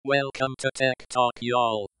Welcome to Tech Talk,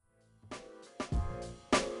 y'all.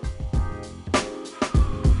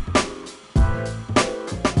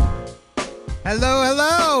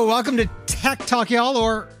 Hello. Welcome to Tech Talk, y'all,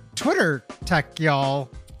 or Twitter Tech, y'all.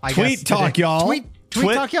 Tweet Talk, y'all. Tweet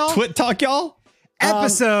Talk, y'all. Tweet Talk, y'all.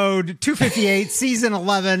 Episode 258, season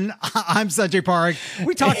 11. I'm Sanjay Park.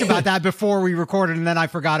 We talked about that before we recorded, and then I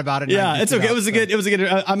forgot about it. Yeah, it's okay. It was a good.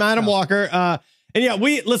 I'm Adam Walker. And yeah,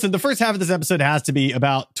 listen. The first half of this episode has to be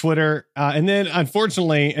about Twitter, and then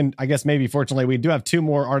unfortunately, and I guess maybe fortunately, we do have two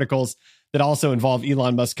more articles that also involve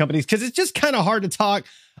Elon Musk companies, because it's just kind of hard to talk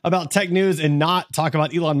about tech news and not talk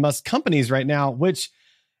about Elon Musk companies right now, which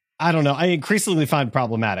I don't know, I increasingly find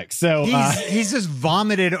problematic. So he's just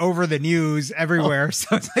vomited over the news everywhere.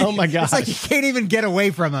 So it's like, oh my gosh, it's like you can't even get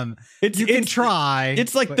away from him. You can try.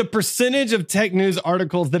 It's like the percentage of tech news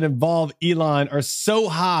articles that involve Elon are so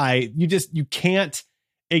high, you can't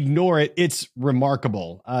ignore it. It's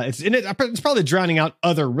remarkable. It's probably drowning out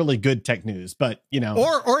other really good tech news, but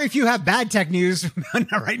or if you have bad tech news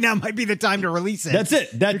right now might be the time to release it. That's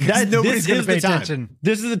it. Nobody's going to pay attention.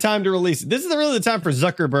 This is the time to release it. This is really the time for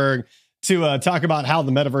Zuckerberg to talk about how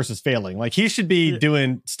the metaverse is failing. Like, he should be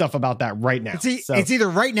doing stuff about that right now. It's either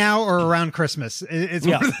right now or around Christmas. It's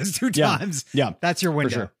one of those two times. Yeah. That's your window.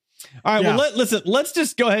 For sure. All right. Yeah. Well, let's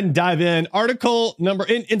just go ahead and dive in. Article number,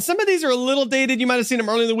 and some of these are a little dated. You might have seen them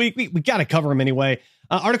earlier in the week. We got to cover them anyway.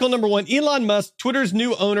 Article number 1, Elon Musk, Twitter's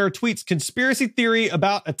new owner, tweets conspiracy theory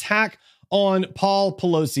about attack on Paul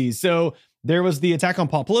Pelosi. So there was the attack on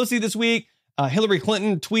Paul Pelosi this week. Hillary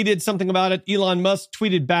Clinton tweeted something about it. Elon Musk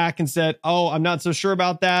tweeted back and said, "Oh, I'm not so sure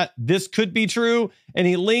about that. This could be true." And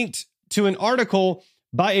he linked to an article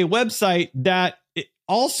by a website that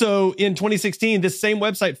also in 2016, this same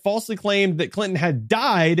website falsely claimed that Clinton had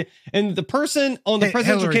died, and the person on the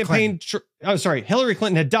presidential campaign, Hillary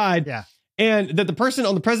Clinton had died. Yeah. And that the person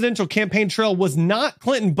on the presidential campaign trail was not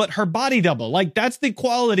Clinton, but her body double. Like, that's the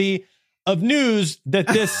quality of news that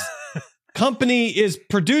this company is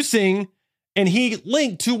producing. And he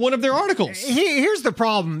linked to one of their articles. Here's the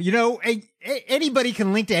problem. Anybody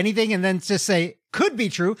can link to anything and then just say, could be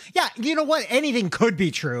true. Yeah, you know what? Anything could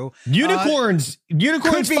be true. Unicorns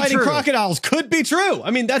fighting crocodiles could be true.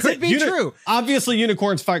 I mean, that's could be true. Obviously,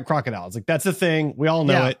 unicorns fight crocodiles. Like, that's a thing. We all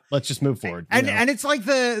know it. Let's just move forward. And it's like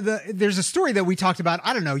there's a story that we talked about,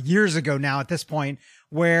 I don't know, years ago now at this point,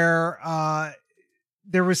 where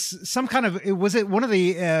there was some kind of, was it one of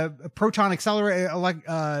the proton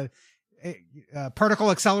accelerator, particle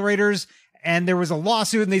accelerators, and there was a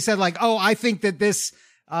lawsuit, and they said, like, oh, I think that this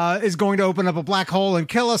is going to open up a black hole and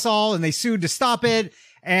kill us all, and they sued to stop it.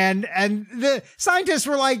 And the scientists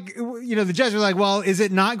were like, the judge was like, well, is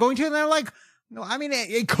it not going to? And they're like, no, I mean,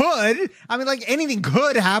 it could. I mean, like, anything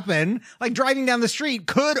could happen. Like, driving down the street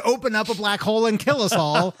could open up a black hole and kill us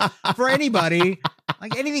all for anybody.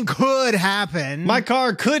 Like, anything could happen. My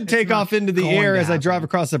car could take off into the air as I drive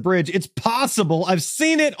across the bridge. It's possible. I've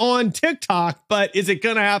seen it on TikTok, but is it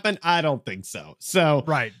going to happen? I don't think so. So,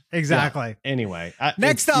 right. Exactly. Yeah. Anyway.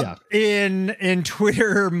 Next up in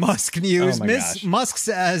Twitter Musk news, Musk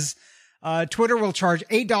says Twitter will charge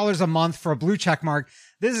 $8 a month for a blue check mark.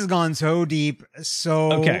 This has gone so deep,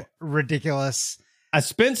 so ridiculous. I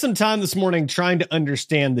spent some time this morning trying to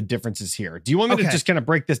understand the differences here. Do you want me to just kind of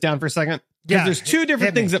break this down for a second? Because there's two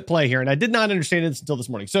different things at play here, and I did not understand this until this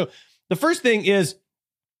morning. So the first thing is,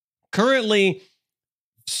 currently,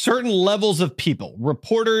 certain levels of people,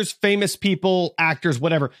 reporters, famous people, actors,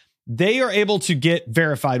 whatever, they are able to get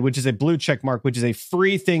verified, which is a blue check mark, which is a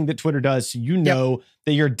free thing that Twitter does. So you know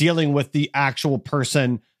that you're dealing with the actual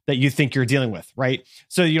person that you think you're dealing with, right?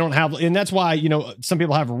 So you don't have, and that's why, some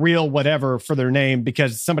people have real whatever for their name,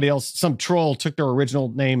 because somebody else, some troll took their original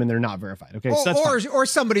name and they're not verified. Okay. Or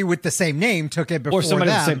somebody with the same name took it before them.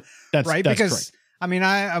 That's right. That's because correct. I mean,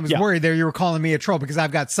 I was worried there you were calling me a troll because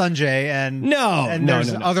I've got Sanjay and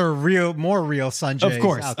there's other more real Sanjays.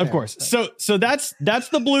 Of course. So that's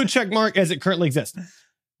the blue check mark as it currently exists.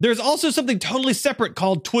 There's also something totally separate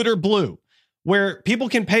called Twitter Blue, where people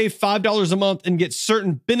can pay $5 a month and get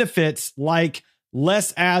certain benefits like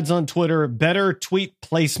less ads on Twitter, better tweet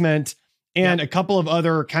placement, and a couple of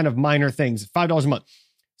other kind of minor things, $5 a month.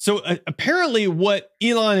 So apparently what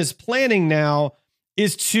Elon is planning now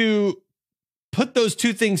is to put those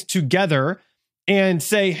two things together and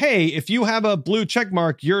say, hey, if you have a blue check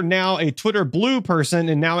mark, you're now a Twitter Blue person,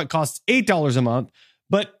 and now it costs $8 a month.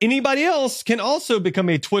 But anybody else can also become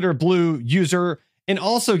a Twitter Blue user and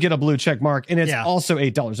also get a blue check mark, and it's also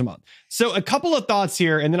 $8 a month. So a couple of thoughts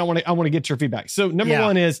here, and then I want to get your feedback. So number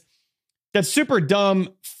one is, that's super dumb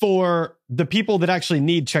for the people that actually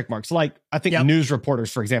need check marks. Like I think news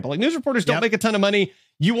reporters, for example, like news reporters don't make a ton of money.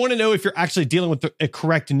 You want to know if you're actually dealing with a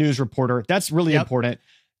correct news reporter. That's really important.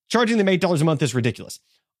 Charging them $8 a month is ridiculous.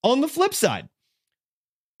 On the flip side,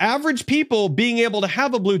 average people being able to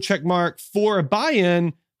have a blue check mark for a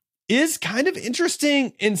buy-in is kind of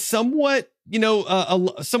interesting and somewhat,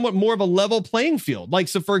 somewhat more of a level playing field. Like,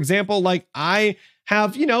 so for example, like I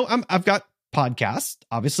have, I've got podcasts.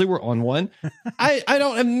 Obviously we're on one. I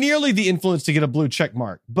don't have nearly the influence to get a blue check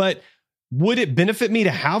mark, but would it benefit me to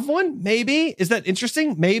have one? Maybe. Is that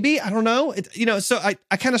interesting? Maybe. I don't know. So I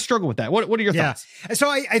kind of struggle with that. What are your thoughts? So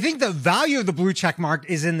I think the value of the blue check mark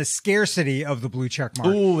is in the scarcity of the blue check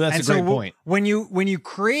mark. Ooh, that's a great point. When you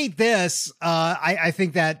create this, I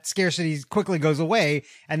think that scarcity quickly goes away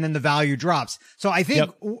and then the value drops. So I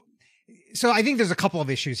think, I think there's a couple of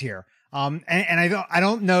issues here. And I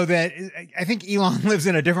don't know that I think Elon lives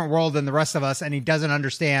in a different world than the rest of us, and he doesn't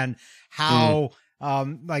understand how,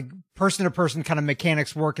 like person to person kind of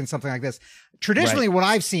mechanics work and something like this. Traditionally, what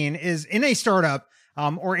I've seen is in a startup,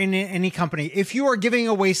 or in any company, if you are giving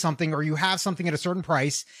away something or you have something at a certain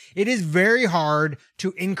price, it is very hard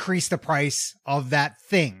to increase the price of that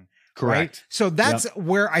thing. Correct. Right? So that's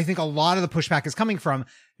where I think a lot of the pushback is coming from.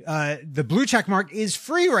 The blue check mark is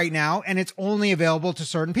free right now and it's only available to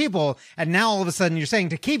certain people. And now all of a sudden you're saying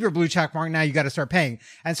to keep your blue check mark, now you got to start paying.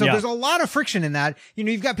 And so there's a lot of friction in that.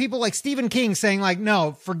 You've got people like Stephen King saying like,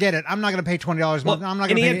 no, forget it. I'm not going to pay $20 a month. I'm not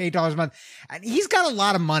going to pay $8 a month. And he's got a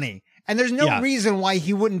lot of money and there's no reason why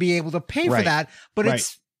he wouldn't be able to pay for that. But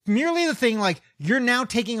it's merely the thing like you're now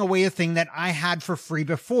taking away a thing that I had for free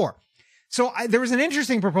before. So there was an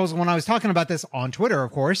interesting proposal when I was talking about this on Twitter,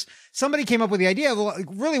 of course. Somebody came up with the idea of like,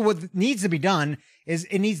 really what needs to be done is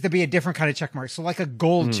it needs to be a different kind of check mark. So like a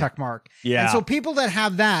gold check mark. Yeah. And so people that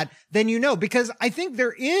have that, then because I think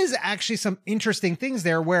there is actually some interesting things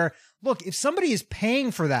there where, look, if somebody is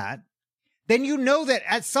paying for that, then that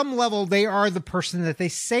at some level they are the person that they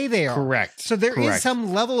say they are. Correct. So there is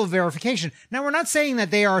some level of verification. Now, we're not saying that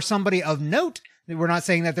they are somebody of note. We're not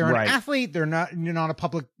saying that they're an athlete. You're not a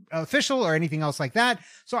public official or anything else like that.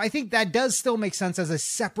 So I think that does still make sense as a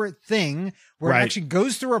separate thing where it actually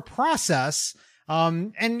goes through a process.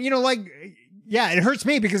 It hurts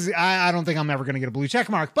me because I don't think I'm ever going to get a blue check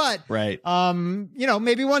mark, but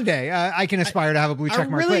maybe one day I can aspire to have a blue check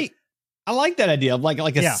mark. I like that idea of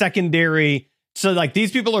like a secondary. So like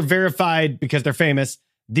these people are verified because they're famous.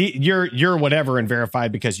 You're whatever and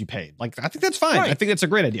verified because you paid. Like, I think that's fine. I think that's a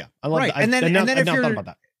great idea. I love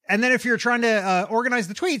that. And then if you're trying to organize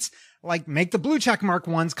the tweets, like make the blue check mark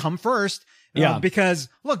ones come first. Because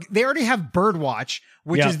look, they already have Birdwatch,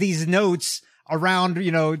 which is these notes around,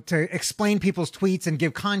 to explain people's tweets and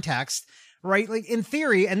give context. Right. Like in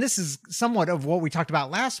theory, and this is somewhat of what we talked about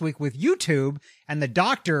last week with YouTube and the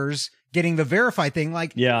doctors getting the verified thing.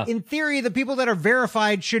 Like in theory, the people that are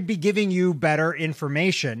verified should be giving you better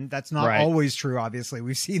information. That's not always true. Obviously,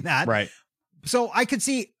 we've seen that. Right. So I could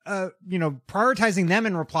see, prioritizing them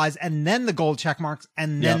in replies and then the gold check marks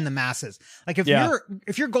and then the masses. Like if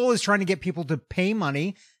your goal is trying to get people to pay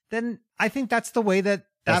money, then I think that's the way that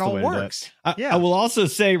all works. I will also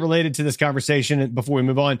say related to this conversation before we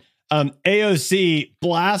move on, AOC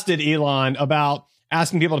blasted Elon about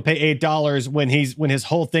asking people to pay $8 when his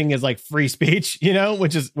whole thing is like free speech,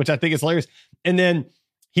 which I think is hilarious. And then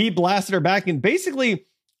he blasted her back and basically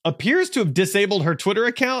appears to have disabled her Twitter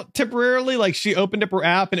account temporarily. Like she opened up her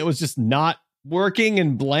app and it was just not working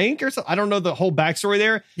and blank or something. I don't know the whole backstory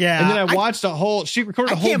there. Yeah. And then I watched she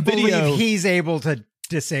recorded a whole video. I can't believe he's able to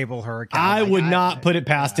disable her account. I would not put it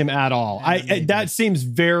past him at all. That seems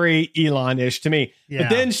very Elon-ish to me. Yeah. But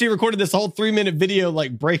then she recorded this whole 3-minute video,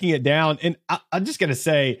 like breaking it down. And I'm just gonna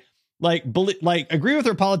say, agree with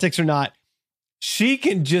her politics or not, she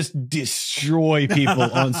can just destroy people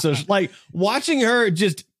on social. Like watching her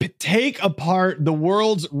just take apart the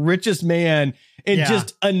world's richest man. And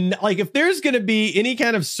if there's going to be any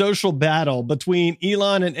kind of social battle between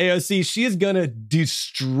Elon and AOC, she is going to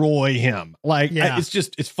destroy him.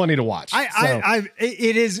 It's funny to watch.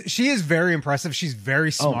 She is very impressive. She's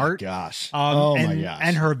very smart. Oh my gosh.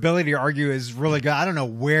 And her ability to argue is really good. I don't know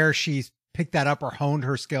where she's picked that up or honed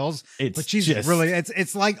her skills, but she's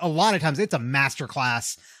it's like a lot of times it's a master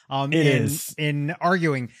class in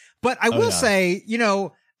arguing. But I will say,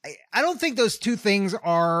 I don't think those two things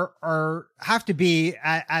have to be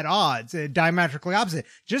at odds, diametrically opposite.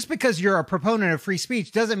 Just because you're a proponent of free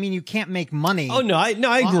speech doesn't mean you can't make money. Oh no, I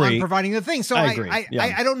agree. On providing the thing. So I agree.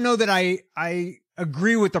 I don't know that I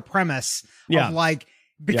agree with the premise of like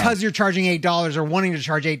because you're charging $8 or wanting to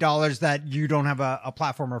charge $8 that you don't have a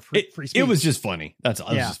platform or free speech. It was just funny. That's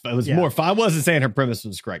all. Yeah. It was more fun. I wasn't saying her premise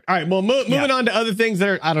was correct. All right. Well, moving on to other things that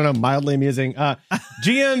are, I don't know, mildly amusing.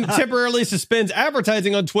 GM temporarily suspends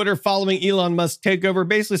advertising on Twitter following Elon Musk's takeover,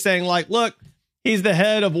 basically saying like, look, he's the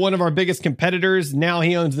head of one of our biggest competitors. Now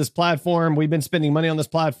he owns this platform. We've been spending money on this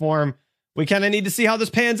platform. We kind of need to see how this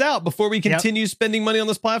pans out before we continue spending money on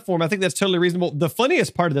this platform. I think that's totally reasonable. The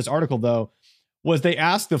funniest part of this article, though, was they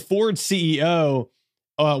asked the Ford CEO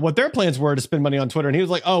what their plans were to spend money on Twitter. And he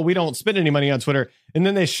was like, oh, we don't spend any money on Twitter. And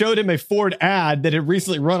then they showed him a Ford ad that had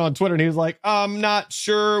recently run on Twitter. And he was like, I'm not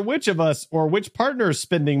sure which of us or which partner is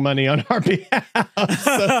spending money on our behalf.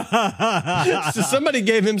 So somebody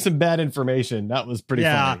gave him some bad information. That was pretty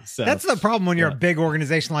funny. So that's the problem when you're a big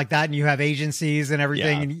organization like that and you have agencies and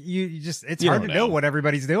everything. And you just, it's hard to know what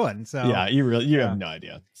everybody's doing. So yeah, you have no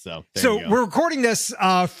idea. So we're recording this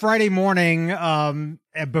Friday morning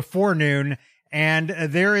before noon. And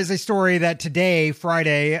there is a story that today,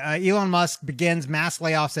 Friday, Elon Musk begins mass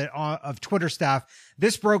layoffs of Twitter staff.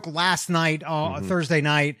 This broke last night, Thursday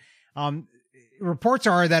night. Reports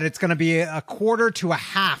are that it's going to be a quarter to a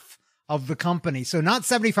half of the company. So not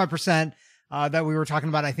 75% that we were talking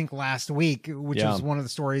about, I think, last week, which is one of the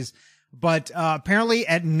stories. But apparently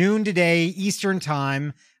at noon today, Eastern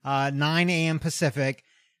time, 9 a.m. Pacific,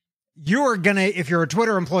 you're going to, if you're a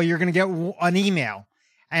Twitter employee, you're going to get an email.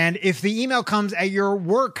 And if the email comes at your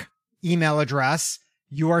work email address,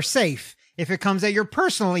 you are safe. If it comes at your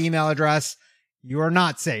personal email address, you are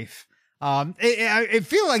not safe. I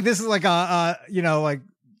feel like this is like like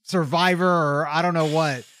Survivor or I don't know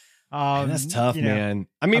what. That's tough, man.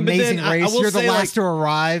 I mean, Amazing but then Race. I will You're the say, last to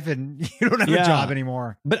arrive, and you don't have a job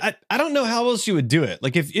anymore. But I don't know how else you would do it.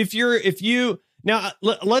 Like if you now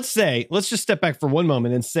let's just step back for one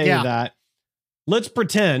moment and say that let's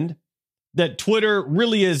pretend that Twitter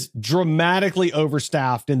really is dramatically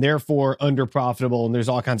overstaffed and therefore underprofitable, and there's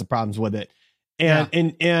all kinds of problems with it. And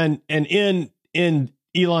in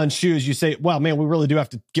Elon's shoes, you say, "Wow, man, we really do have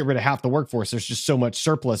to get rid of half the workforce. There's just so much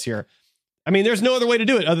surplus here." I mean, there's no other way to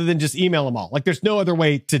do it other than just email them all. Like, there's no other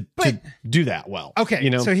way to do that well. Okay,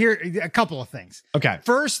 so here a couple of things. Okay,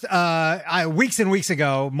 first, weeks and weeks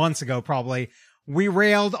ago, months ago, probably we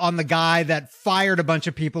railed on the guy that fired a bunch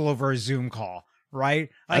of people over a Zoom call. Right?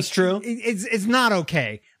 Like, that's true. It's not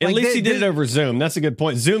okay. At least he did it over Zoom. That's a good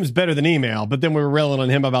point. Zoom's better than email, but then we were railing on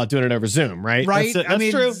him about doing it over Zoom, right? Right. That's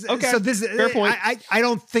true. Okay. So this fair point. I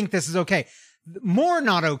don't think this is okay. More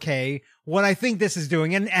not okay. What I think this is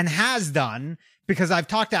doing and has done, because I've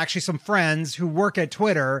talked to actually some friends who work at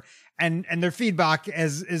Twitter and their feedback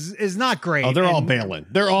is not great. Oh, they're all bailing.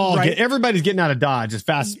 They're all everybody's getting out of Dodge as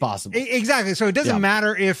fast as possible. Exactly. So it doesn't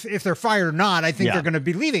matter if they're fired or not. I think they're going to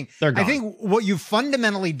be leaving. They're gone. I think what you've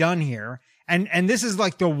fundamentally done here, and this is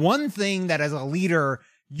like the one thing that as a leader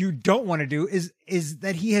you don't want to do is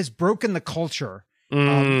that he has broken the culture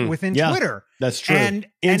within Twitter. That's true. And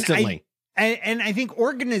instantly. And I think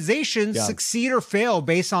organizations succeed or fail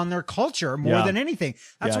based on their culture more than anything.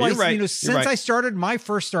 That's why, since I started my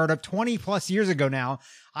first startup 20 plus years ago now,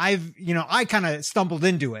 I kind of stumbled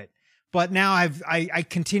into it, but now I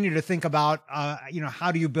continue to think about,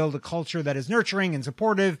 how do you build a culture that is nurturing and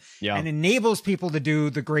supportive and enables people to do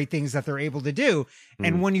the great things that they're able to do.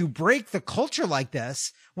 And when you break the culture like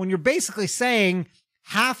this, when you're basically saying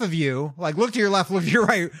half of you, like, look to your left, look to your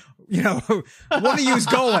right, one of you's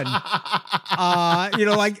going,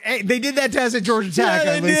 hey, they did that to us at Georgia Tech.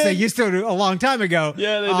 At least they used to a long time ago.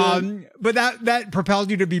 Yeah, they did. But that propelled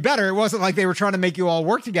you to be better. It wasn't like they were trying to make you all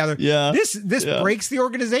work together. Yeah. This breaks the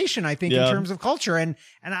organization, I think, in terms of culture. And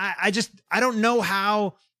I don't know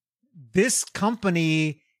how this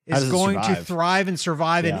company is going to thrive and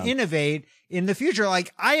survive and innovate in the future.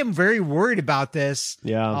 Like, I am very worried about this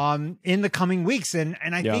in the coming weeks. And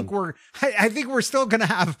I think we're still going to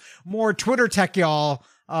have more Twitter Tech Y'all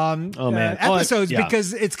episodes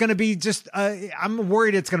because it's going to be just, I'm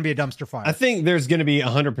worried it's going to be a dumpster fire. I think there's going to be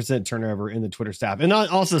 100% turnover in the Twitter staff. And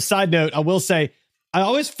also, side note, I will say, I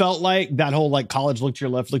always felt like that whole like college look to your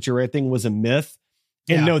left, look to your right thing was a myth.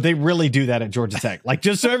 And no, they really do that at Georgia Tech. Like,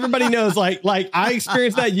 just so everybody knows, like I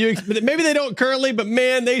experienced that. Maybe they don't currently, but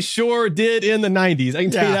man, they sure did in the 90s. I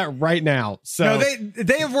can tell you that right now. So no,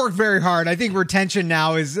 they have worked very hard. I think retention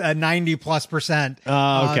now is 90+%.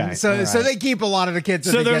 Okay. So they keep a lot of the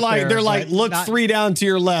kids. So they're like, look 3 down to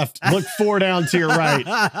your left, look 4 down to your right.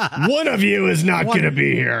 One of you is not going to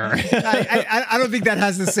be here. I don't think that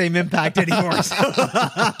has the same impact anymore. So.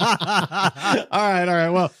 All right.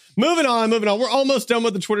 Well, moving on. We're almost done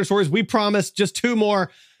with the Twitter stories. We promised just 2 more.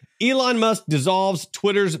 Elon Musk dissolves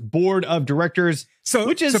Twitter's board of directors.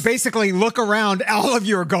 So so basically, look around. All of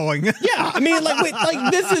you are going. Yeah, I mean,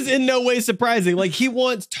 like this is in no way surprising. Like he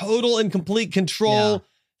wants total and complete control. Yeah.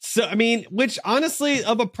 So I mean, which honestly,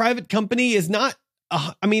 of a private company is not.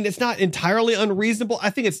 I mean, it's not entirely unreasonable.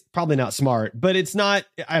 I think it's probably not smart, but it's not.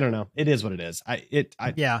 I don't know. It is what it is.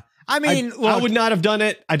 Yeah. I mean, I would not have done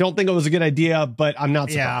it. I don't think it was a good idea, but I'm not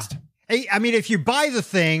surprised. I mean, if you buy the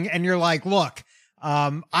thing and you're like, look,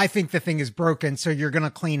 I think the thing is broken, so you're going to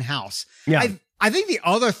clean house. Yeah. I think the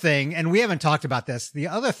other thing, and we haven't talked about this, the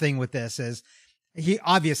other thing with this is he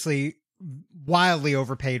obviously wildly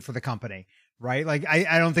overpaid for the company, right? Like,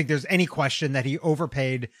 I don't think there's any question that he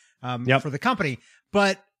overpaid for the company,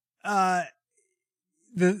 but the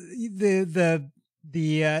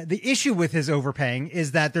issue with his overpaying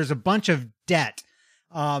is that there's a bunch of debt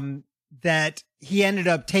that he ended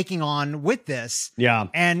up taking on with this. Yeah.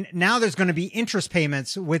 And now there's going to be interest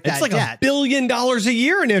payments with that it's like debt. $1 billion a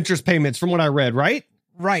year in interest payments from what I read, right?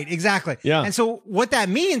 Right, exactly. Yeah. And so what that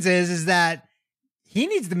means is that he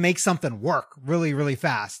needs to make something work really, really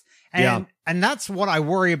fast. And that's what I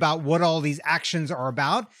worry about what all these actions are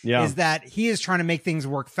about is that he is trying to make things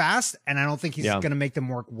work fast. And I don't think he's going to make them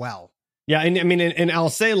work well. Yeah. And I mean, and I'll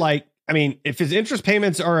say if his interest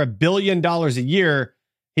payments are $1 billion a year,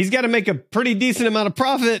 he's got to make a pretty decent amount of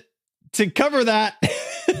profit to cover that.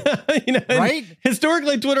 Right?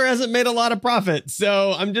 Historically, Twitter hasn't made a lot of profit.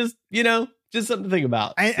 So I'm just something to think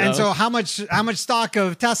about. And so how much stock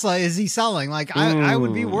of Tesla is he selling? Like I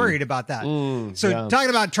would be worried about that. Talking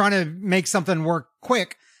about trying to make something work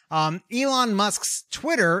quick. Elon Musk's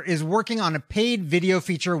Twitter is working on a paid video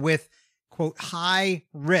feature with quote high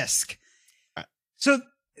risk. So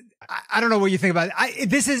I don't know what you think about it.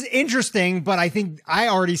 This is interesting, but I think I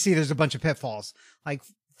already see there's a bunch of pitfalls. Like,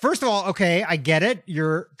 first of all, okay, I get it.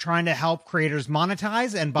 You're trying to help creators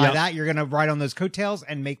monetize. And by that, you're going to ride on those coattails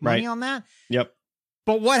and make money on that. Yep.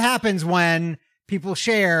 But what happens when people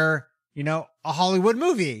share, a Hollywood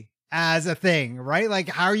movie as a thing, right? Like,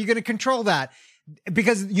 how are you going to control that?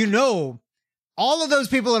 Because, all of those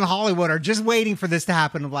people in Hollywood are just waiting for this to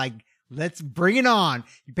happen. Like, let's bring it on.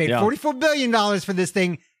 You paid $44 billion for this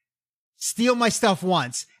thing. Steal my stuff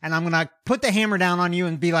once, and I'm going to put the hammer down on you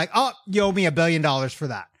and be like, oh, you owe me $1 billion for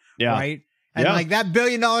that. Yeah. Right. And like that $1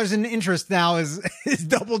 billion in interest now is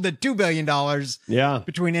doubled to $2 billion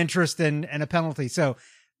between interest and a penalty. So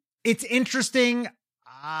it's interesting.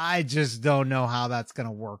 I just don't know how that's going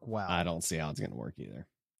to work well. I don't see how it's going to work either.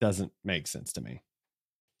 Doesn't make sense to me.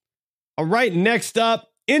 All right. Next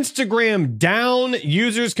up, Instagram down.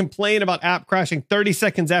 Users complain about app crashing 30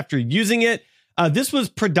 seconds after using it. This was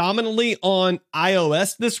predominantly on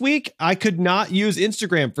iOS this week. I could not use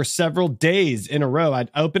Instagram for several days in a row. I'd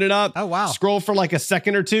open it up, scroll for like a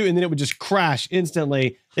second or two, and then it would just crash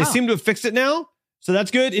instantly. They seem to have fixed it now, so that's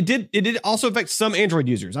good. It did also affect some Android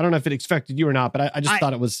users. I don't know if it affected you or not, but I just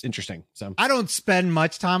thought it was interesting. So I don't spend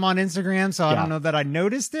much time on Instagram, so I don't know that I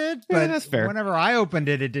noticed it. But that's fair. Whenever I opened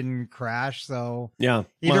it, it didn't crash. So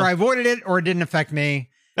either I avoided it or it didn't affect me.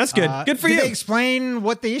 That's good. Good for you. Did they explain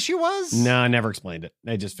what the issue was? No, I never explained it.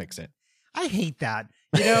 They just fix it. I hate that.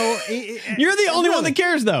 You're the only one that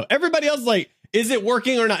cares, though. Everybody else is like, is it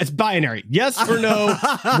working or not? It's binary. Yes or no,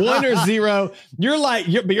 1 or 0. You're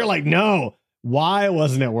like, no. Why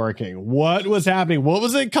wasn't it working? What was happening? What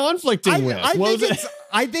was it conflicting with?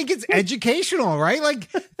 I think it's educational, right? Like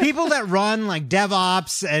people that run like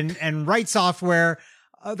DevOps and write software.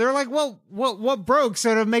 They're like, well, what broke?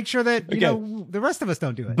 So to make sure that, the rest of us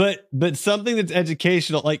don't do it. But something that's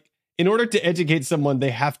educational, like in order to educate someone,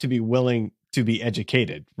 they have to be willing to be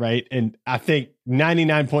educated. Right. And I think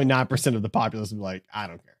 99.9% of the populace will be like, I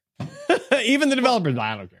don't care. Even the developers,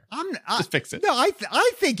 I don't care. Just fix it. No,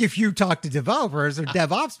 I think if you talk to developers or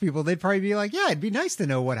DevOps people, they'd probably be like, yeah, it'd be nice to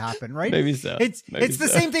know what happened, right? Maybe so. It's the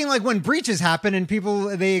same thing like when breaches happen and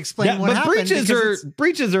people, they explain what happened.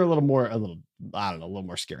 Breaches are a little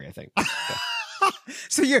more scary, I think.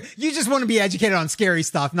 So you just want to be educated on scary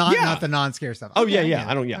stuff, not the non-scary stuff. Okay,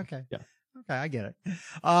 Okay, I get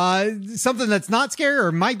it. Something that's not scary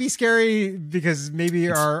or might be scary because maybe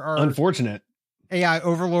our unfortunate AI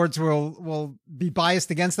overlords will be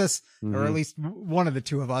biased against us, or at least one of the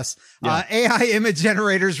two of us. Yeah. AI image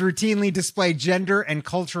generators routinely display gender and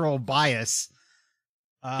cultural bias.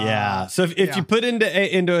 So if you put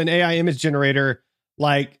into an AI image generator,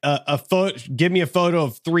 like a photo, give me a photo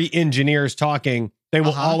of 3 engineers talking, they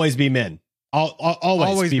will always be men.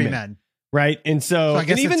 Always be men. Right. And so I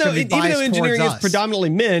guess even though engineering is predominantly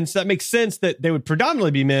men, so that makes sense that they would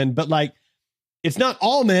predominantly be men, but like it's not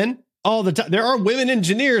all men all the time. There are women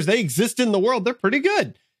engineers. They exist in the world. They're pretty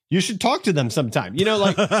good. you should talk to them sometime,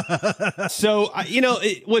 like, so,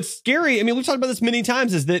 what's scary, I mean, we've talked about this many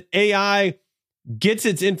times, is that AI gets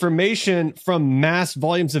its information from mass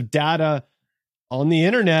volumes of data on the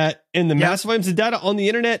internet, and the mass volumes of data on the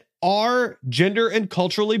internet are gender and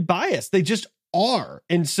culturally biased. They just are.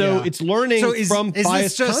 And so it's learning from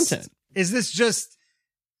biased content. Is this just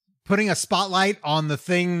putting a spotlight on the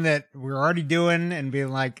thing that we're already doing and being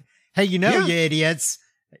like, hey, you idiots,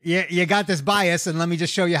 you got this bias, and let me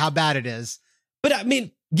just show you how bad it is. But I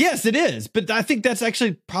mean, yes, it is. But I think that's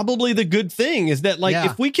actually probably the good thing, is that, like,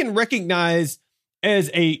 if we can recognize as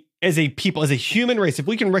a people, as a human race, if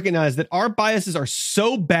we can recognize that our biases are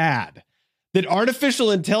so bad that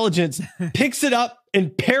artificial intelligence picks it up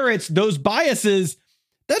and parrots those biases,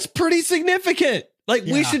 that's pretty significant. Like,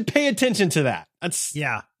 we should pay attention to that. That's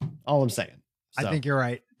all I'm saying. So, I think you're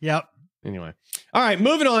right. Yep. Anyway. All right,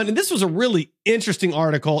 moving on. And this was a really interesting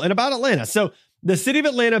article and about Atlanta. So the city of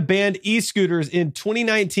Atlanta banned e-scooters in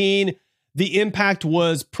 2019. The impact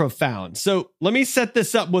was profound. So let me set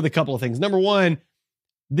this up with a couple of things. Number one,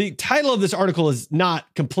 the title of this article is not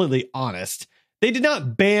completely honest. They did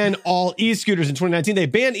not ban all e-scooters in 2019. They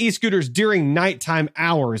banned e-scooters during nighttime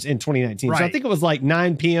hours in 2019. Right. So I think it was like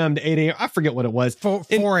 9 p.m. to 8 a.m. I forget what it was.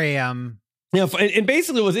 4 a.m. And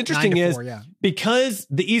basically what's interesting is because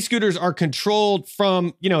the e-scooters are controlled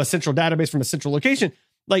from, a central database, from a central location,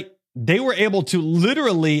 like, they were able to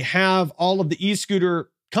literally have all of the e-scooter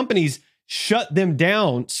companies shut them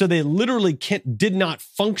down. So they literally did not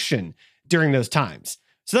function during those times.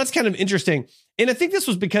 So that's kind of interesting. And I think this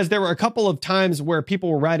was because there were a couple of times where people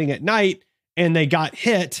were riding at night and they got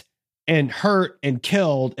hit and hurt and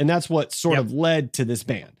killed. And that's what sort of led to this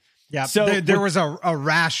ban. Yeah. So there was a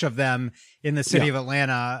rash of them in the city of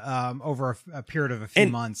Atlanta over a period of a few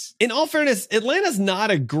months. In all fairness, Atlanta's not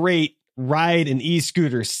a great ride an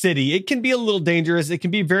e-scooter city. It can be a little dangerous. It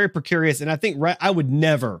can be very precarious. And I think I would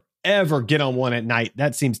never, ever get on one at night.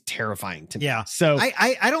 That seems terrifying to me. Yeah. So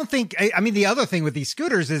I don't think, I mean, the other thing with these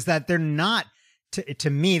scooters is that they're not, to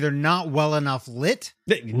me, they're not well enough lit.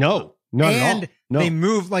 No, not at all. No. They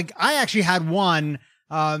move, like, I actually had one.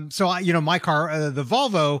 My car, the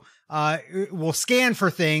Volvo, will scan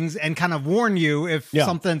for things and kind of warn you if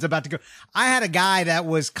something's about to go. I had a guy that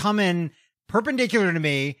was coming perpendicular to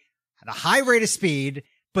me at a high rate of speed,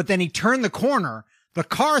 but then he turned the corner. The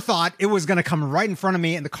car thought it was going to come right in front of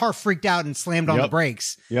me, and the car freaked out and slammed on the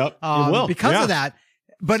brakes. Because of that.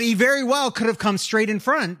 But he very well could have come straight in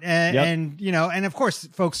front. And of course,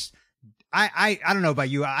 folks, I don't know about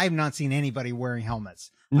you. I have not seen anybody wearing helmets.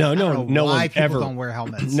 No one ever don't wear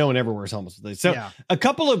helmets. No one ever wears helmets. So a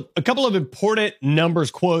couple of important numbers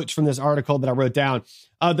quotes from this article that I wrote down.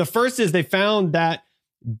 The first is they found that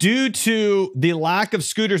due to the lack of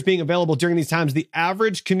scooters being available during these times, the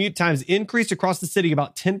average commute times increased across the city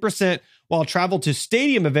about 10%, while travel to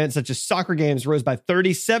stadium events such as soccer games rose by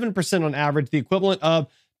 37% on average, the equivalent of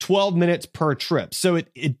 12 minutes per trip. So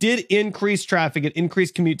it did increase traffic. It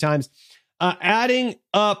increased commute times. Adding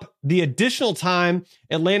up the additional time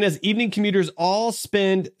Atlanta's evening commuters all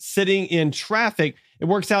spend sitting in traffic, it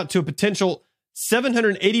works out to a potential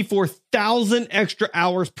 784,000 extra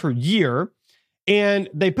hours per year. And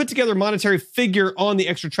they put together a monetary figure on the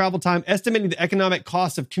extra travel time, estimating the economic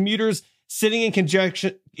cost of commuters sitting in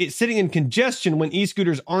congestion when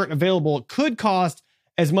e-scooters aren't available could cost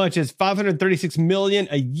as much as $536 million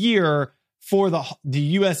a year for the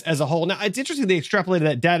U.S. as a whole. Now, it's interesting they extrapolated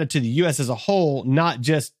that data to the U.S. as a whole, not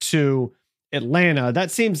just to Atlanta. That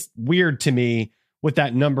seems weird to me with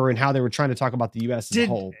that number and how they were trying to talk about the U.S. as a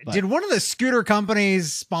whole. Did one of the scooter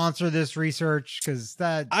companies sponsor this research? Because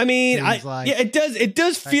that, it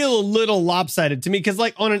does feel a little lopsided to me. Because,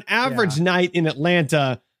 like, on an average night in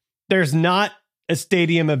Atlanta, there's not a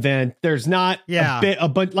stadium event. There's not a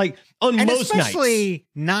bunch, like, on most nights, especially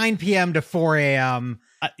 9 p.m. to 4 a.m.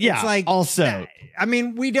 It's like, also, I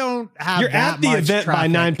mean, we don't have. You're that at the much event traffic by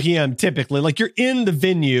 9 p.m. typically. Like, you're in the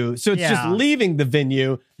venue, so it's just leaving the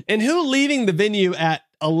venue. And who leaving the venue at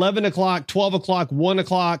 11 o'clock, 12 o'clock, 1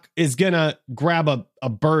 o'clock is gonna grab a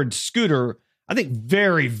bird scooter? I think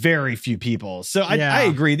very, very few people. So I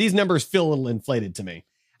agree. These numbers feel a little inflated to me.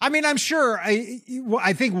 I mean, I'm sure.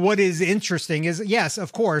 I think what is interesting is, yes,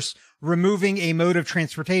 of course, removing a mode of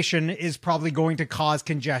transportation is probably going to cause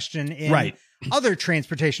congestion in other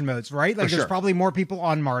transportation modes, right? Like, there's probably more people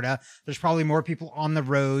on MARTA. There's probably more people on the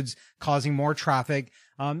roads, causing more traffic.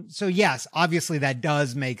 So yes, obviously that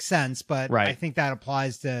does make sense, but I think that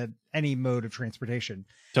applies to any mode of transportation.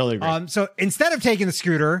 Totally agree. So instead of taking the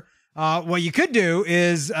scooter, what you could do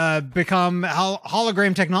is become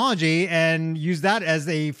hologram technology and use that as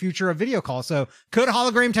a future of video calls. So could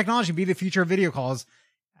hologram technology be the future of video calls?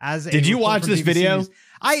 as a Did you report watch from this BBC video? News.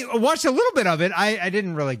 I watched a little bit of it. I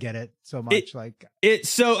didn't really get it so much.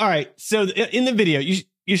 So all right. So in the video,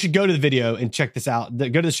 you should go to the video and check this out. Go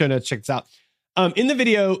to the show notes, check this out. In the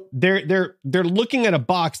video, they're looking at a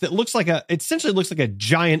box that essentially looks like a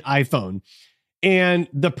giant iPhone, and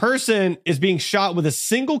the person is being shot with a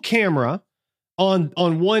single camera on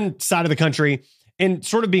one side of the country and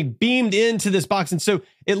sort of being beamed into this box. And so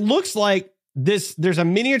it looks like there's a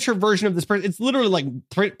miniature version of this person. It's literally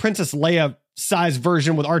like Princess Leia size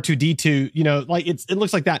version with R2D2, it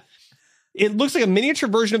looks like that. It looks like a miniature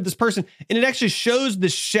version of this person. And it actually shows the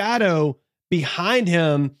shadow behind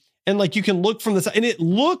him. And like, you can look from the side and it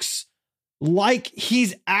looks like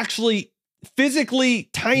he's actually physically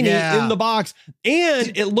tiny in the box.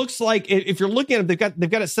 And it looks like if you're looking at it, they've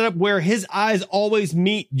got it set up where his eyes always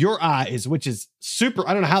meet your eyes, which is super.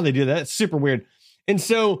 I don't know how they do that. It's super weird. And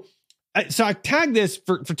so I tagged this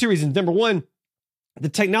for two reasons. Number one, the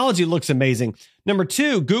technology looks amazing. Number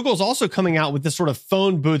two, Google's also coming out with this sort of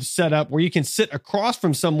phone booth setup where you can sit across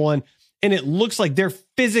from someone and it looks like they're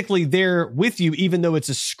physically there with you, even though it's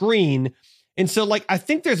a screen. And so like, I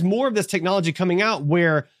think there's more of this technology coming out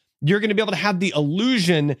where you're going to be able to have the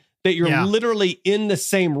illusion that you're literally in the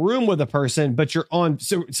same room with a person, but you're on.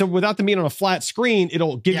 So without them being on a flat screen,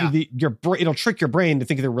 it'll give you it'll trick your brain to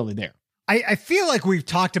think they're really there. I feel like we've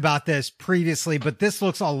talked about this previously, but this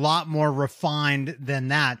looks a lot more refined than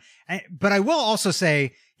that. But I will also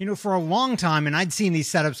say, for a long time, and I'd seen these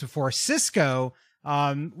setups before, Cisco,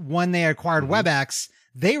 when they acquired WebEx,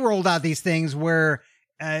 they rolled out these things where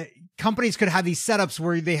companies could have these setups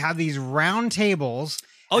where they have these round tables.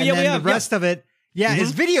 The rest of it,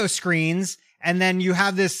 is video screens. And then you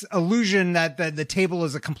have this illusion that the table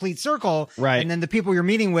is a complete circle. Right. And then the people you're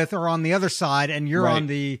meeting with are on the other side and you're on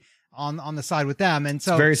the side with them. And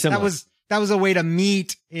so very similar. that was a way to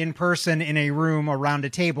meet in person in a room around a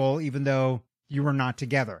table, even though you were not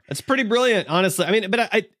together. It's pretty brilliant, honestly. I mean,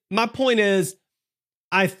 but my point is,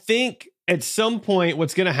 I think at some point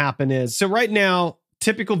what's going to happen is, so right now,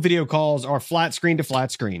 typical video calls are flat screen to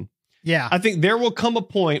flat screen. Yeah. I think there will come a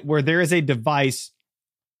point where there is a device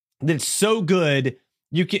that's so good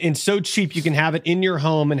and so cheap, you can have it in your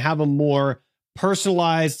home and have a more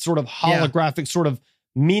personalized, sort of holographic, sort of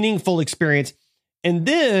meaningful experience. And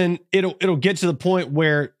then it'll get to the point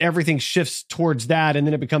where everything shifts towards that. And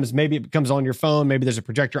then maybe it becomes on your phone. Maybe there's a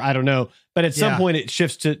projector. I don't know. But at some point it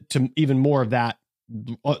shifts to even more of that,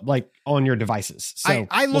 like on your devices. So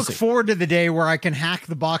I look forward to the day where I can hack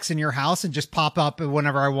the box in your house and just pop up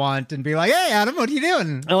whenever I want and be like, "Hey, Adam, what are you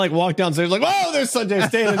doing?" I like walk downstairs like, "Whoa, there's Sanjay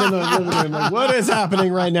standing in the living room. Like, what is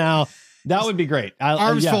happening right now?" That would be great.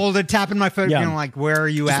 Arms folded, tapping my foot, like, "Where are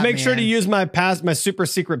you at?" Just make sure to use my super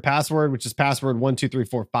secret password, which is password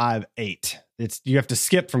 123458. You have to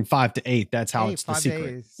skip from 5 to 8. That's how it's the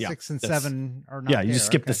secret. 6 and 7 are not. Yeah, you just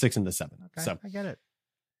skip the 6 and the 7. Okay, so I get it.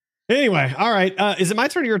 Anyway, all right. Is it my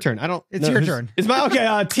turn or your turn? It's your turn. It's my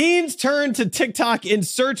okay. Teens turn to TikTok in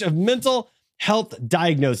search of mental health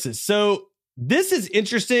diagnosis. So this is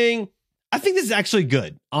interesting. I think this is actually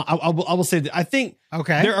good. I will say that I think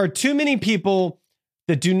there are too many people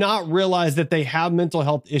that do not realize that they have mental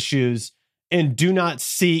health issues and do not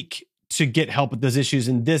seek to get help with those issues.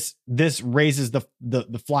 And this raises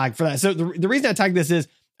the flag for that. So the reason I tag this is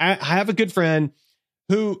I have a good friend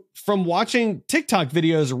who, from watching TikTok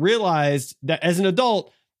videos, realized that as an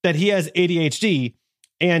adult that he has ADHD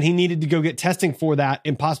and he needed to go get testing for that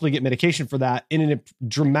and possibly get medication for that. And it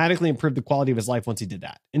dramatically improved the quality of his life once he did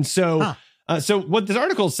that. And so, so what this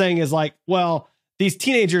article is saying is like, well, these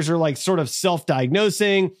teenagers are like sort of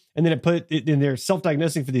self-diagnosing, and then they're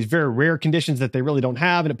self-diagnosing for these very rare conditions that they really don't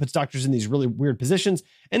have. And it puts doctors in these really weird positions.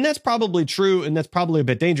 And that's probably true. And that's probably a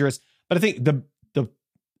bit dangerous. But I think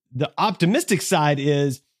the optimistic side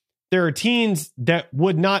is there are teens that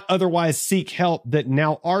would not otherwise seek help that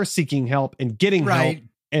now are seeking help and getting help.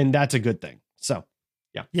 And that's a good thing. So,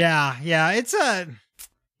 yeah. Yeah. It's a,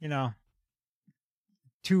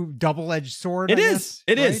 two double-edged sword. It is.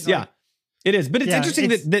 Yeah, it is. But it's interesting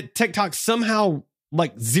that TikTok somehow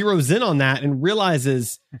like zeroes in on that and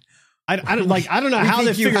realizes, I don't know how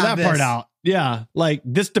they figure that part out. Yeah. Like,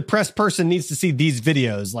 this depressed person needs to see these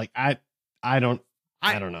videos. Like, I don't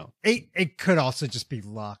know. It could also just be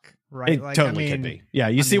luck, right? It totally could be. Yeah.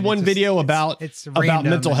 You see one video about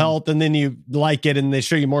mental health, and then you like it, and they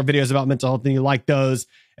show you more videos about mental health, and you like those.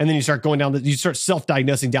 And then you start going down you start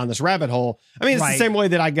self-diagnosing down this rabbit hole. I mean, it's the same way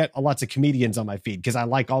that I get lots of comedians on my feed because I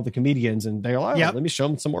like all the comedians, and they're like, let me show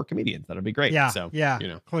them some more comedians. That'll be great. Yeah. So,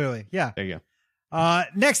 clearly. Yeah. There you go.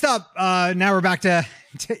 Next up, now we're back to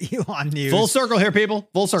to Elon news. Full circle here, people.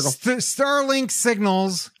 Full circle. Starlink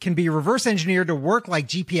signals can be reverse engineered to work like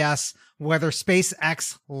GPS, whether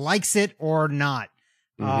SpaceX likes it or not.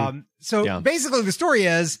 Basically the story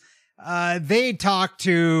is, they talked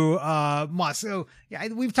to, Musk. So yeah,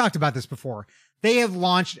 we've talked about this before. They have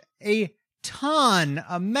launched a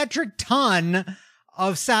metric ton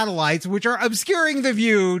of satellites, which are obscuring the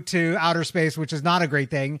view to outer space, which is not a great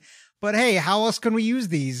thing. But hey, how else can we use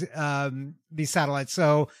these satellites?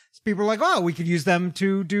 So people are like, oh, we could use them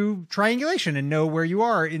to do triangulation and know where you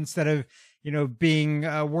are instead of, being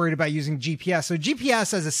worried about using GPS. So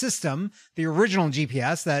GPS as a system, the original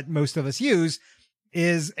GPS that most of us use,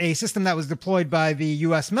 is a system that was deployed by the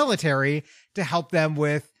U.S. military to help them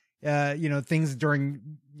with, things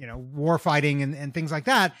during, war fighting and things like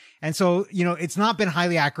that. And so, it's not been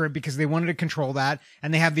highly accurate because they wanted to control that,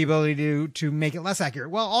 and they have the ability to make it less accurate.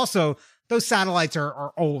 Well, also those satellites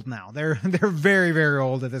are old now. They're very, very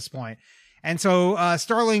old at this point. And so,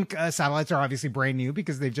 Starlink satellites are obviously brand new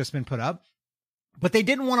because they've just been put up, but they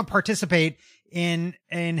didn't want to participate in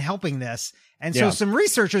helping this. And so some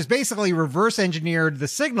researchers basically reverse engineered the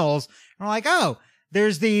signals and were like, oh,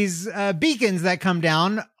 there's these beacons that come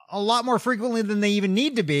down a lot more frequently than they even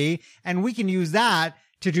need to be, and we can use that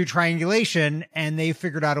to do triangulation. And they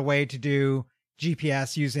figured out a way to do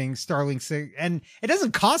GPS using Starlink, and it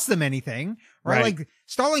doesn't cost them anything, right? Like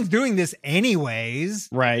Starlink's doing this anyways,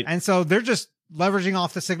 right? And so they're just leveraging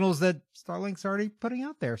off the signals that Starlink's already putting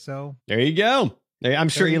out there. So there you go. I'm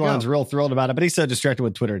sure Elon's real thrilled about it, but he's so distracted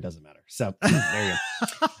with Twitter, it doesn't matter. So there you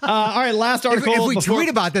go. All right, last article. If we tweet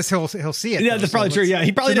about this, he'll see it. Yeah, that's probably true. Yeah,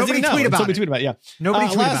 he probably doesn't even know. Tweet about it. Yeah, nobody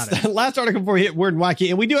tweet about it. Last article before we hit Weird and Wacky,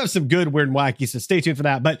 and we do have some good Weird and Wacky, so stay tuned for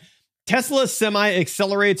that. But Tesla Semi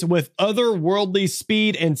accelerates with otherworldly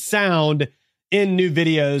speed and sound in new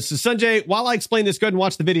videos. So Sanjay, while I explain this, go ahead and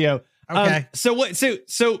watch the video. Okay. So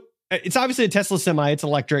it's obviously a Tesla Semi. It's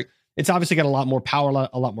electric. It's obviously got a lot more power,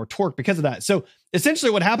 a lot more torque because of that. So essentially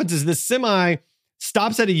what happens is this Semi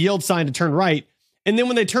stops at a yield sign to turn right. And then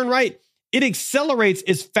when they turn right, it accelerates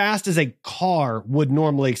as fast as a car would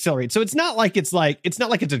normally accelerate. So it's not like it's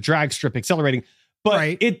a drag strip accelerating,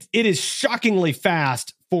 but it is shockingly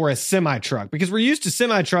fast for a semi truck, because we're used to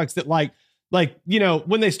semi trucks that like,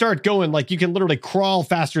 when they start going, like you can literally crawl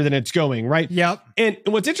faster than it's going. Right. Yep. And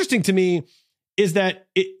what's interesting to me is that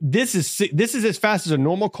this is as fast as a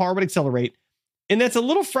normal car would accelerate. And that's a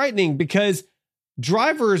little frightening because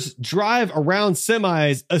drivers drive around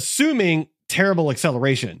semis assuming terrible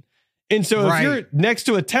acceleration. And so if you're next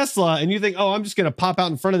to a Tesla and you think, oh, I'm just going to pop out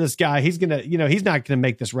in front of this guy, he's going to, he's not going to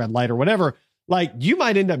make this red light or whatever. Like you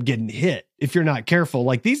might end up getting hit if you're not careful.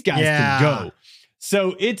 Like these guys can go.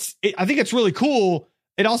 So I think it's really cool.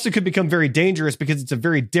 It also could become very dangerous because it's a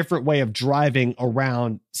very different way of driving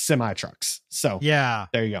around semi trucks. So there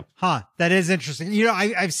you go. Huh. That is interesting.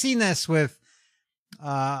 I've seen this with,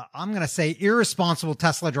 I'm going to say irresponsible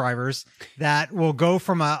Tesla drivers that will go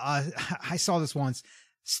from I saw this once,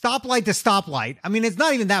 stoplight to stoplight. I mean, it's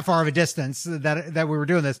not even that far of a distance that we were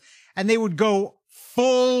doing this, and they would go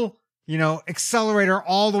full, accelerator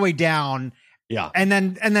all the way down. Yeah. And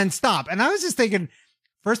then stop. And I was just thinking,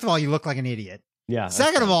 first of all, you look like an idiot. Yeah.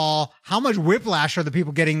 Second of all, how much whiplash are the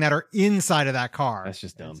people getting that are inside of that car? That's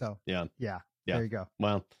just dumb. So yeah. There you go.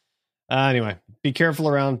 Well, anyway, be careful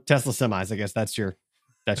around Tesla semis. I guess that's your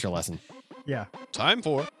lesson. Yeah. Time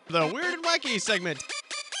for the Weird and Wacky segment.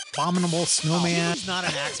 Abominable snowman. He's not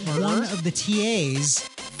an axe murderer. One of the TAs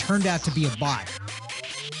turned out to be a bot.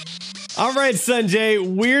 All right, Sanjay,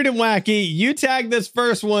 Weird and Wacky. You tag this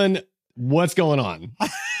first one. What's going on?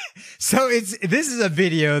 So this is a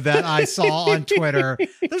video that I saw on Twitter.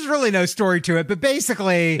 There's really no story to it, but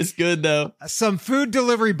basically it's good though. Some food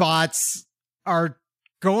delivery bots are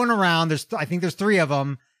going around. I think there's 3 of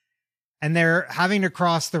them, and they're having to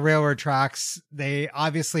cross the railroad tracks. They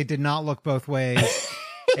obviously did not look both ways.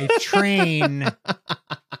 A train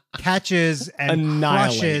catches and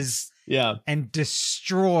crushes and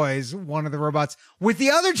destroys one of the robots, with the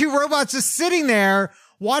other 2 robots just sitting there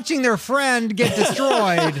watching their friend get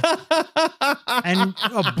destroyed and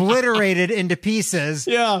obliterated into pieces.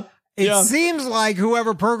 Yeah. It seems like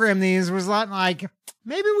whoever programmed these was like,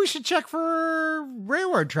 maybe we should check for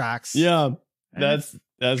railroad tracks. Yeah. That's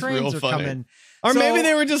real funny. Coming. Or maybe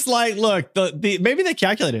they were just like, look, maybe they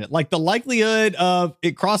calculated it, like the likelihood of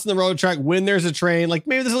it crossing the railroad track when there's a train, like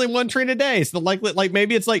maybe there's only 1 train a day. So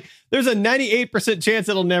maybe it's like there's a 98% chance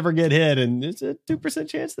it'll never get hit, and there's a 2%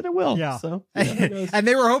 chance that it will. Yeah. So and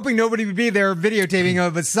they were hoping nobody would be there videotaping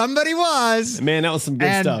it, but somebody was. Man, that was some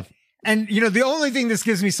good stuff. And the only thing this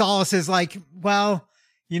gives me solace is like, well,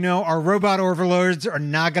 our robot overlords are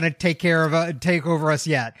not going to take over us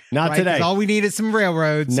yet. Not today. 'Cause all we need is some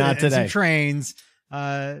railroads Not and today. some trains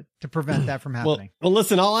to prevent that from happening. Well,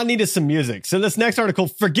 listen, all I need is some music. So this next article,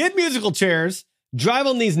 forget musical chairs, drive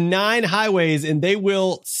on these 9 highways and they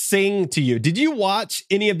will sing to you. Did you watch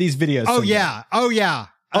any of these videos? Oh, Sunday? yeah. Oh, yeah.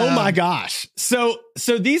 Oh my gosh. So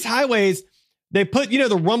these highways, they put,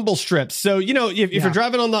 the rumble strips. So, if you're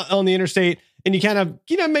driving on the interstate and you kind of,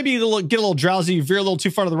 maybe get a little drowsy, you veer a little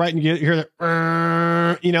too far to the right and you hear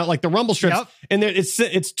the, like the rumble strips. Yep. And then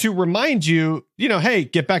it's to remind you, hey,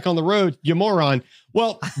 get back on the road, you moron.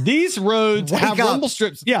 Well, these roads have rumble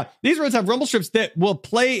strips. Yeah. These roads have rumble strips that will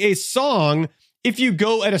play a song. If you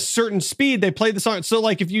go at a certain speed, they play the song. So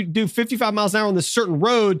like if you do 55 miles an hour on this certain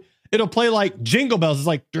road, it'll play like Jingle Bells. It's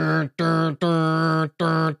like, dun, dun, dun,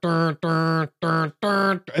 dun, dun, dun, dun,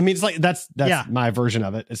 dun. I mean, it's like, that's my version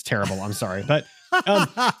of it. It's terrible. I'm sorry. But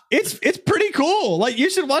it's pretty cool. Like you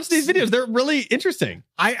should watch these videos. They're really interesting.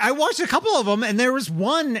 I watched a couple of them and there was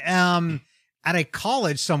one at a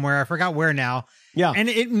college somewhere. I forgot where now. Yeah. And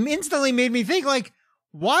it instantly made me think like,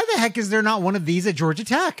 why the heck is there not one of these at Georgia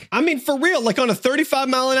Tech? I mean, for real, like on a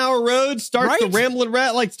 35-mile-an-hour road, start the Ramblin'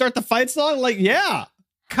 Rat, like start the fight song. Like, yeah.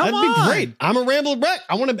 That'd be great. I'm a Ramblin' Wreck.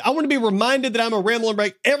 I want to be reminded that I'm a Ramblin'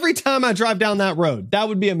 Wreck every time I drive down that road. That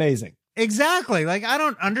would be amazing. Exactly. Like, I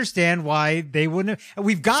don't understand why they wouldn't have.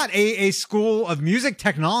 We've got a school of music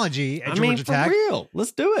technology at Georgia Tech. For real.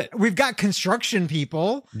 Let's do it. We've got construction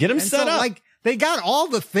people. Get them set up. Like, they got all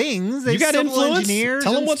the things. You got influence? Engineers.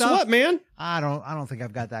 Tell them what's stuff. What, man. I don't think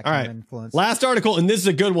I've got that kind of influence. Last article, and this is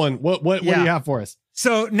a good one. What do you have for us?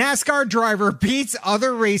 So, NASCAR driver beats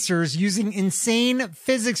other racers using insane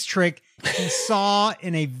physics trick he saw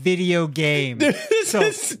in a video game.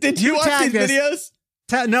 Did you watch these videos?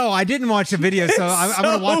 No, I didn't watch the video, so I'm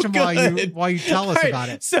going to watch them while you tell us about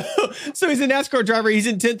it. So he's a NASCAR driver. He's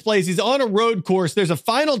in 10th place. He's on a road course. There's a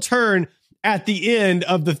final turn at the end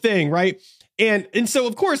of the thing, right? And so,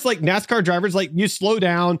 of course, like NASCAR drivers, like you slow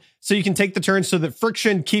down so you can take the turn so that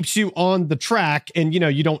friction keeps you on the track and,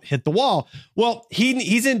 you don't hit the wall. Well,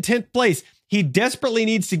 he's in 10th place. He desperately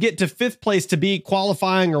needs to get to 5th place to be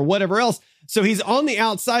qualifying or whatever else. So he's on the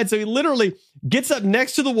outside. So he literally gets up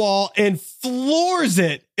next to the wall and floors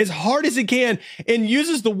it as hard as he can and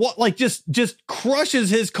uses the wall, like just crushes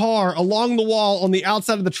his car along the wall on the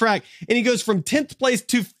outside of the track. And he goes from 10th place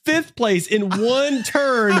to 5th place in one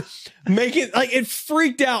turn, making like it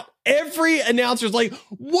freaked out. Every announcer's like,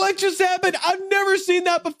 what just happened? I've never seen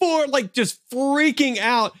that before. Like just freaking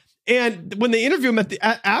out. And when they interview him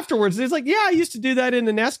afterwards, he's like, yeah, I used to do that in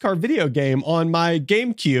a NASCAR video game on my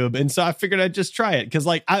GameCube. And so I figured I'd just try it because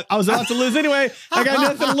like I was about to lose anyway. I got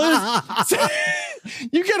nothing to lose. So,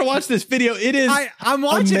 you got to watch this video. It is I'm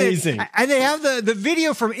watching amazing. It. And they have the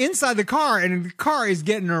video from inside the car and the car is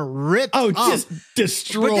getting ripped up. Just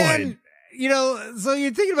destroyed. But then, so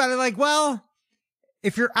you're thinking about it like, well,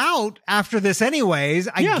 if you're out after this anyways,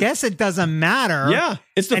 I guess it doesn't matter. Yeah.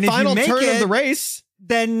 It's the final turn of the race.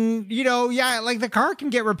 Then, like the car can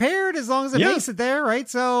get repaired as long as it makes it there, right?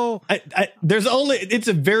 So it's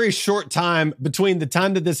a very short time between the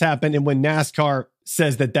time that this happened and when NASCAR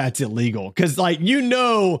says that that's illegal. Because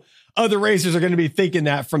other racers are going to be thinking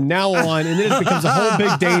that from now on, and then it becomes a whole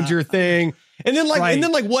big danger thing. And then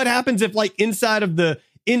what happens if like inside of the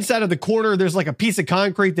corner, there's like a piece of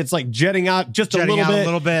concrete that's like jetting out a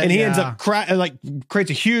little bit, and he ends up creates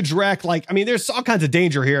a huge wreck. Like, I mean, there's all kinds of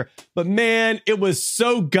danger here, but man, it was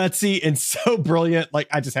so gutsy and so brilliant. Like,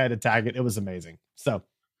 I just had to tag it. It was amazing. So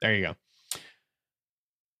there you go.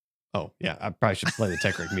 Oh yeah, I probably should play the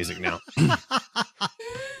Tech Wreck music now.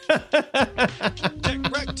 Tech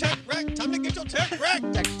wreck, time to get your tech wreck.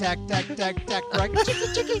 Tech wreck. Tech wreck. Time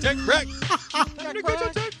to get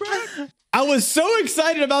your tech wreck. I was so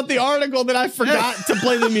excited about the article that I forgot to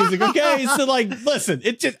play the music. Okay, so like, listen,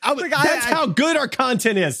 that's how good our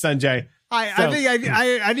content is, Sanjay. I think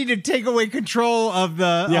I need to take away control of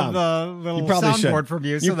the little soundboard from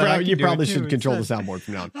you. You probably should control the soundboard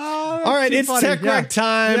from now on. All right, it's Tech Wreck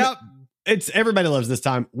time. Yep. It's everybody loves this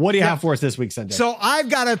time. What do you have for us this week, Sanjay? So I've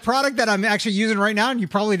got a product that I'm actually using right now, and you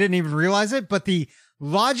probably didn't even realize it, but the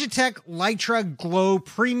Logitech Litra Glow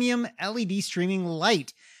Premium LED Streaming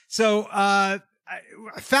Light. So I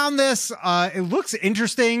found this. It looks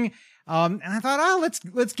interesting, and I thought,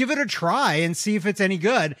 let's give it a try and see if it's any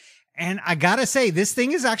good. And I gotta say, this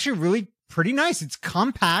thing is actually really pretty nice. It's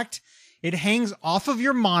compact. It hangs off of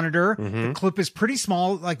your monitor. Mm-hmm. The clip is pretty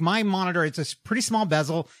small. Like my monitor, it's a pretty small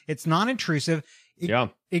bezel. It's non-intrusive.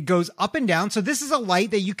 It goes up and down. So this is a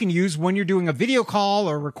light that you can use when you're doing a video call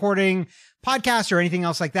or recording podcasts or anything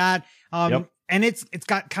else like that. And and it's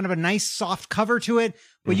got kind of a nice soft cover to it,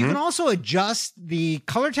 but you can also adjust the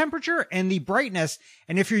color temperature and the brightness.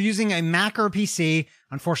 And if you're using a Mac or a PC,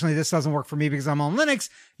 unfortunately this doesn't work for me because I'm on Linux,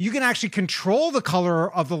 you can actually control the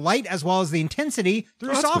color of the light as well as the intensity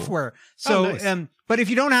through software. Cool. So, but if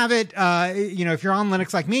you don't have it, if you're on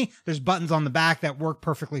Linux like me, there's buttons on the back that work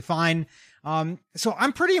perfectly fine. So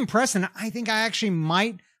I'm pretty impressed, and I think I actually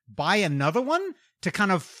might buy another one to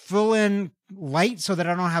kind of fill in light so that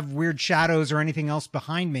I don't have weird shadows or anything else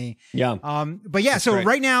behind me. Yeah. But yeah, That's so great.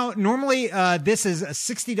 right now, normally, this is a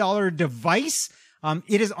 $60 device.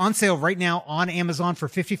 It is on sale right now on Amazon for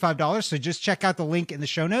 $55. So just check out the link in the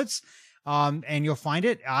show notes. And you'll find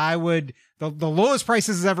it. The lowest price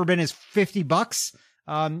this has ever been is $50,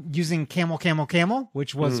 using Camel,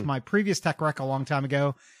 which was my previous tech rec a long time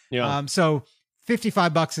ago. Yeah. So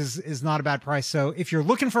 $55 is not a bad price. So if you're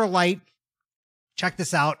looking for a light, check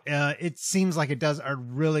this out. It seems like it does a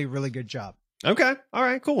really, really good job. Okay. All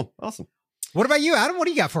right. Cool. Awesome. What about you, Adam? What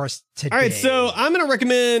do you got for us today? All right, so I'm going to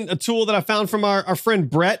recommend a tool that I found from our friend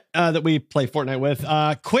Brett that we play Fortnite with,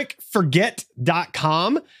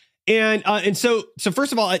 quickforget.com. And so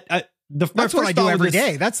first of all, that's what I do every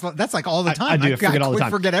day. That's like all the time. I do forget all the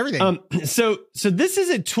time. Forget everything. So this is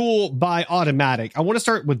a tool by Automatic. I want to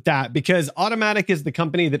start with that because Automatic is the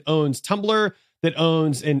company that owns Tumblr, that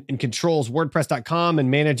owns and controls WordPress.com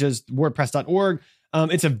and manages WordPress.org.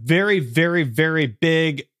 It's a very, very, very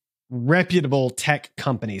big, reputable tech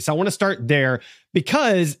company. So I want to start there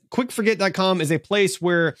because quickforget.com is a place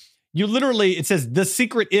where you literally, it says the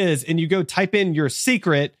secret is, and you go type in your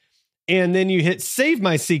secret and then you hit save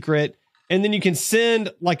my secret. And then you can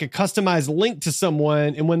send like a customized link to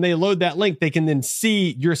someone. And when they load that link, they can then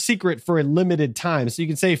see your secret for a limited time. So you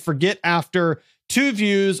can say forget after 2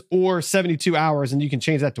 views or 72 hours. And you can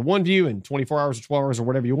change that to 1 view in 24 hours or 12 hours or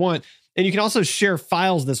whatever you want. And you can also share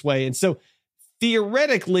files this way. And so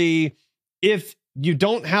theoretically, if you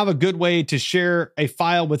don't have a good way to share a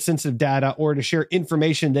file with sensitive data or to share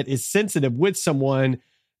information that is sensitive with someone,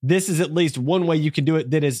 this is at least one way you can do it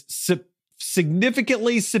that is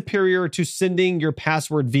significantly superior to sending your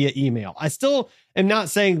password via email. I still am not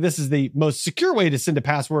saying this is the most secure way to send a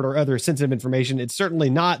password or other sensitive information. It's certainly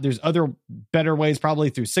not. There's other better ways, probably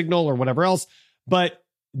through Signal or whatever else, but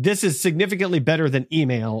this is significantly better than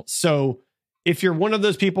email. So if you're one of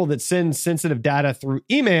those people that sends sensitive data through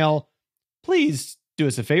email, please do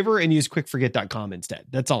us a favor and use quickforget.com instead.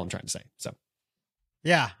 That's all I'm trying to say. So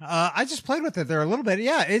yeah, I just played with it there a little bit.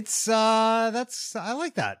 Yeah, it's I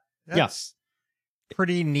like that. That's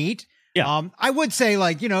pretty neat. Yeah. I would say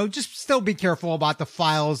just still be careful about the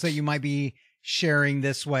files that you might be sharing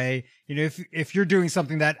this way. If you're doing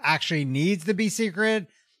something that actually needs to be secret,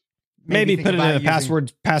 maybe put it in a using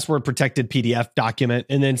password protected PDF document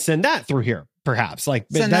and then send that through here. Perhaps send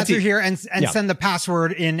that through here and send the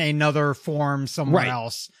password in another form somewhere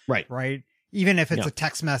else. Right. Even if it's a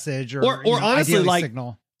text message or honestly,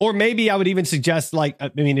 Signal. Or maybe I would even suggest,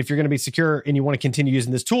 if you're going to be secure and you want to continue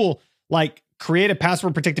using this tool, create a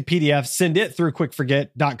password protected PDF, send it through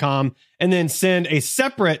quickforget.com, and then send a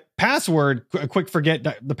separate password,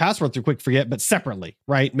 the password through quickforget, but separately,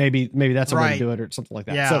 right? Maybe that's a way to do it or something like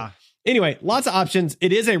that. Yeah. So anyway, lots of options.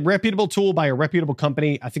 It is a reputable tool by a reputable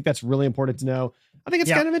company. I think that's really important to know. I think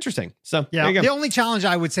it's kind of interesting. So there you go. The only challenge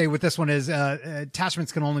I would say with this one is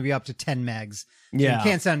attachments can only be up to 10 megs. So you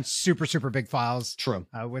can't send super, super big files. True.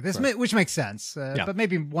 With this, which makes sense. But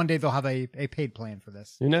maybe one day they'll have a paid plan for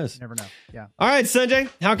this. Who knows? You never know. Yeah. All right, Sanjay,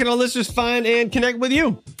 how can our listeners find and connect with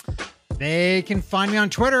you? They can find me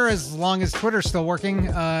on Twitter as long as Twitter's still working.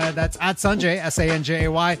 That's at Sanjay, Sanjay,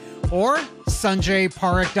 or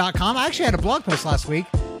sanjayparikh.com. I actually had a blog post last week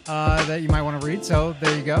that you might want to read. So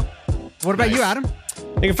there you go. What about you, Adam?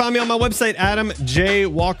 You can find me on my website,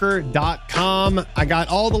 adamjwalker.com. I got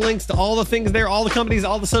all the links to all the things there, all the companies,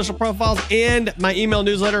 all the social profiles, and my email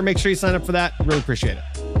newsletter. Make sure you sign up for that. Really appreciate it.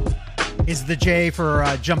 Is the J for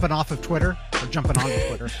jumping off of Twitter or jumping onto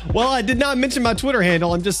Twitter? Well, I did not mention my Twitter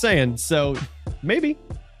handle. I'm just saying. So maybe.